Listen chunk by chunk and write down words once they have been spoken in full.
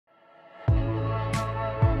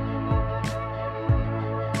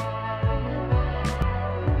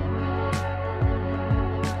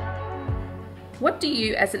What do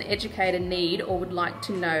you as an educator need or would like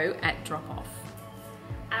to know at drop-off?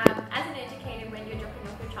 As an educator, when you're dropping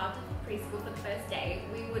off your child to preschool for the first day,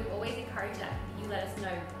 we would always encourage that you let us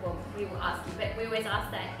know. Well, we will ask you, but we always ask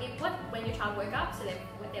that when your child woke up, so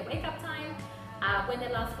with their wake up time, when their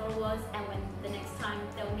last bottle was, and when the next time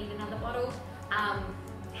they'll need another bottle.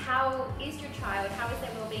 How is your child? How is their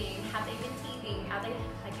well-being? Have they been teething? Have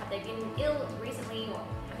they been ill recently, or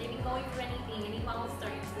have they been going through anything? Any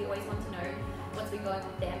milestones? We always want to know what's been going on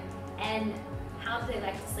with them. And how do they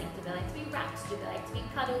like to sleep? Do they like to be wrapped? Do they like to be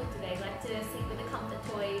cuddled? Do they like to sleep with a comfort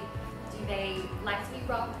toy? Do they like to be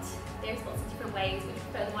rocked? There's lots of different ways. Would you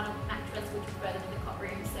prefer them on a mattress? Would you prefer them in the cot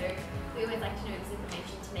room? So we always like to know this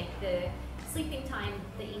information to make the sleeping time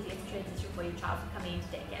the easiest transition for your child to come into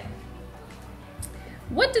daycare.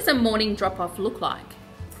 What does a morning drop-off look like?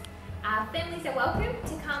 Families are welcome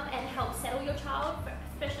to come and help settle your child,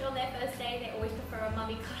 especially on their first day. They always prefer a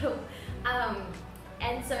mummy cuddle.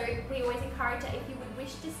 And so we always encourage that if you would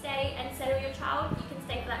wish to stay and settle your child, you can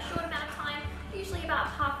stay for that short amount of time, usually about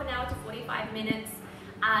half an hour to 45 minutes.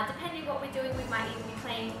 Depending what we're doing, we might even be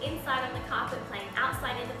playing inside on the carpet, playing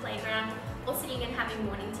outside in the playground, or sitting and having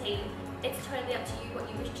morning tea. It's totally up to you what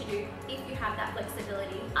you wish to do if you have that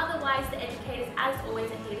flexibility. Otherwise, the educators, as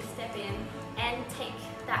always, are here to step in and take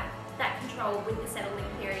that control with the settling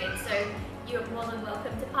period. So you're more than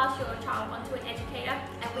welcome to pass your child on to an educator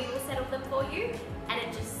and we will settle them for you, and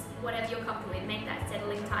it just, whatever you're comfortable with, make that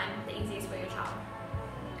settling time the easiest for your child.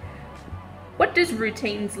 What does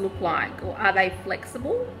routines look like, or are they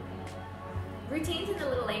flexible? Routines in the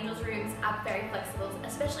Little Angels rooms are very flexible,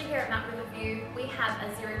 especially here at Mount Riverview. We have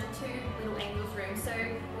a 0 to 2 Little Angels room, so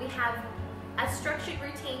we have a structured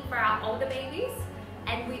routine for our older babies,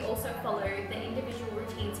 and we also follow the individual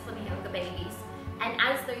routines for the younger babies. And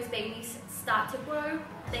as those babies start to grow,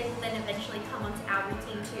 they will then eventually come onto our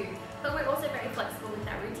routine too. But we're also very flexible with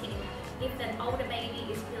that routine. If an older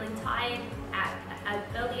baby is feeling tired at an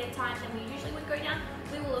earlier time than we usually would go down,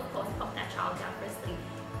 we will of course pop that child down for a sleep.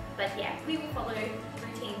 But yeah, we will follow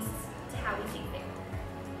routines to how we see fit.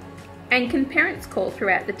 And can parents call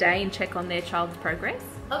throughout the day and check on their child's progress?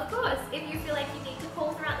 Of course, if you feel like you need to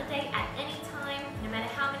call throughout the day at any time, no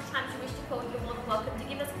matter how many times you wish to call, you're more than welcome to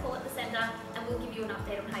give us a call at the centre and we'll give you an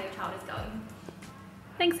update on how your child is going.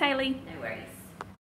 Thanks, Hayley. No worries.